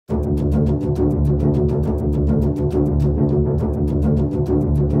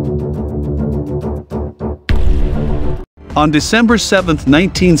On December 7,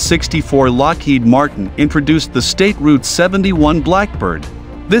 1964, Lockheed Martin introduced the State Route 71 Blackbird.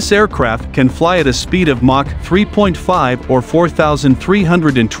 This aircraft can fly at a speed of Mach 3.5 or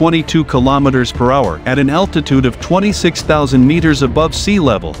 4,322 kilometers per hour at an altitude of 26,000 meters above sea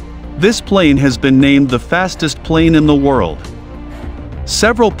level. This plane has been named the fastest plane in the world.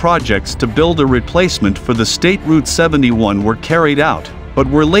 Several projects to build a replacement for the State Route 71 were carried out, but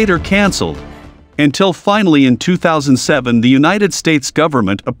were later cancelled. Until finally in 2007 the United States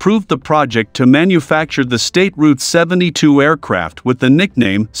government approved the project to manufacture the State Route 72 aircraft with the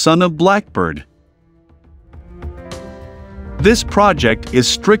nickname Son of Blackbird. This project is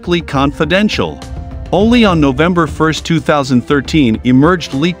strictly confidential. Only on November 1, 2013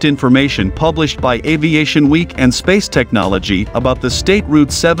 emerged leaked information published by Aviation Week and Space Technology about the State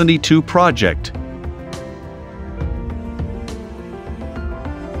Route 72 project.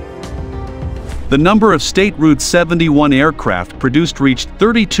 The number of State Route 71 aircraft produced reached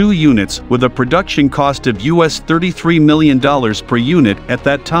 32 units with a production cost of US $33 million per unit at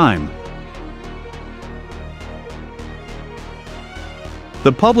that time.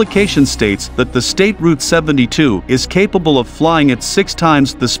 The publication states that the State Route 72 is capable of flying at 6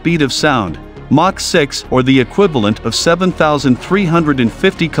 times the speed of sound, Mach 6 or the equivalent of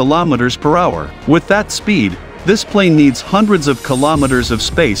 7,350 kilometers per hour. With that speed, this plane needs hundreds of kilometers of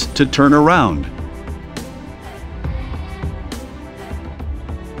space to turn around.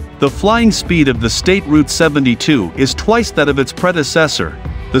 The flying speed of the State Route 72 is twice that of its predecessor,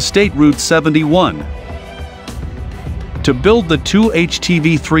 the State Route 71. To build the two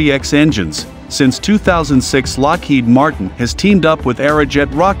HTV-3X engines, since 2006 Lockheed Martin has teamed up with Aerojet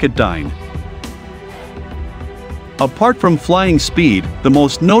Rocketdyne. Apart from flying speed, the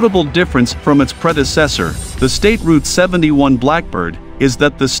most notable difference from its predecessor, the State Route 71 Blackbird, is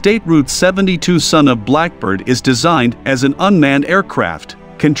that the State Route 72 Son of Blackbird is designed as an unmanned aircraft,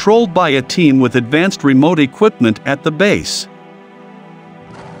 controlled by a team with advanced remote equipment at the base.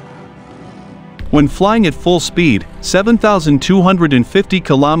 When flying at full speed, 7,250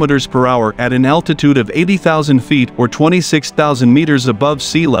 kilometers per hour at an altitude of 80,000 feet or 26,000 meters above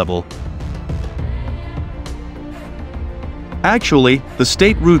sea level. Actually, the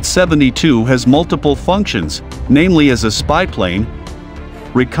State Route 72 has multiple functions, namely as a spy plane,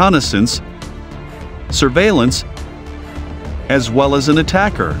 reconnaissance, surveillance, as well as an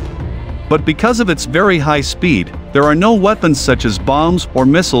attacker. But because of its very high speed, there are no weapons such as bombs or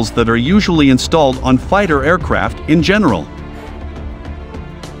missiles that are usually installed on fighter aircraft in general.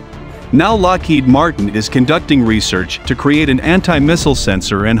 Now Lockheed Martin is conducting research to create an anti-missile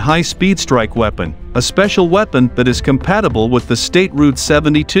sensor and high-speed strike weapon, a special weapon that is compatible with the State Route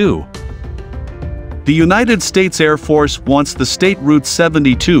 72. The United States Air Force wants the State Route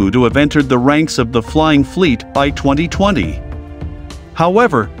 72 to have entered the ranks of the flying fleet by 2020.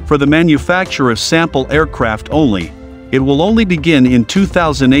 However, for the manufacture of sample aircraft only, it will only begin in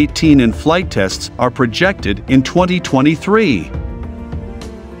 2018 and flight tests are projected in 2023.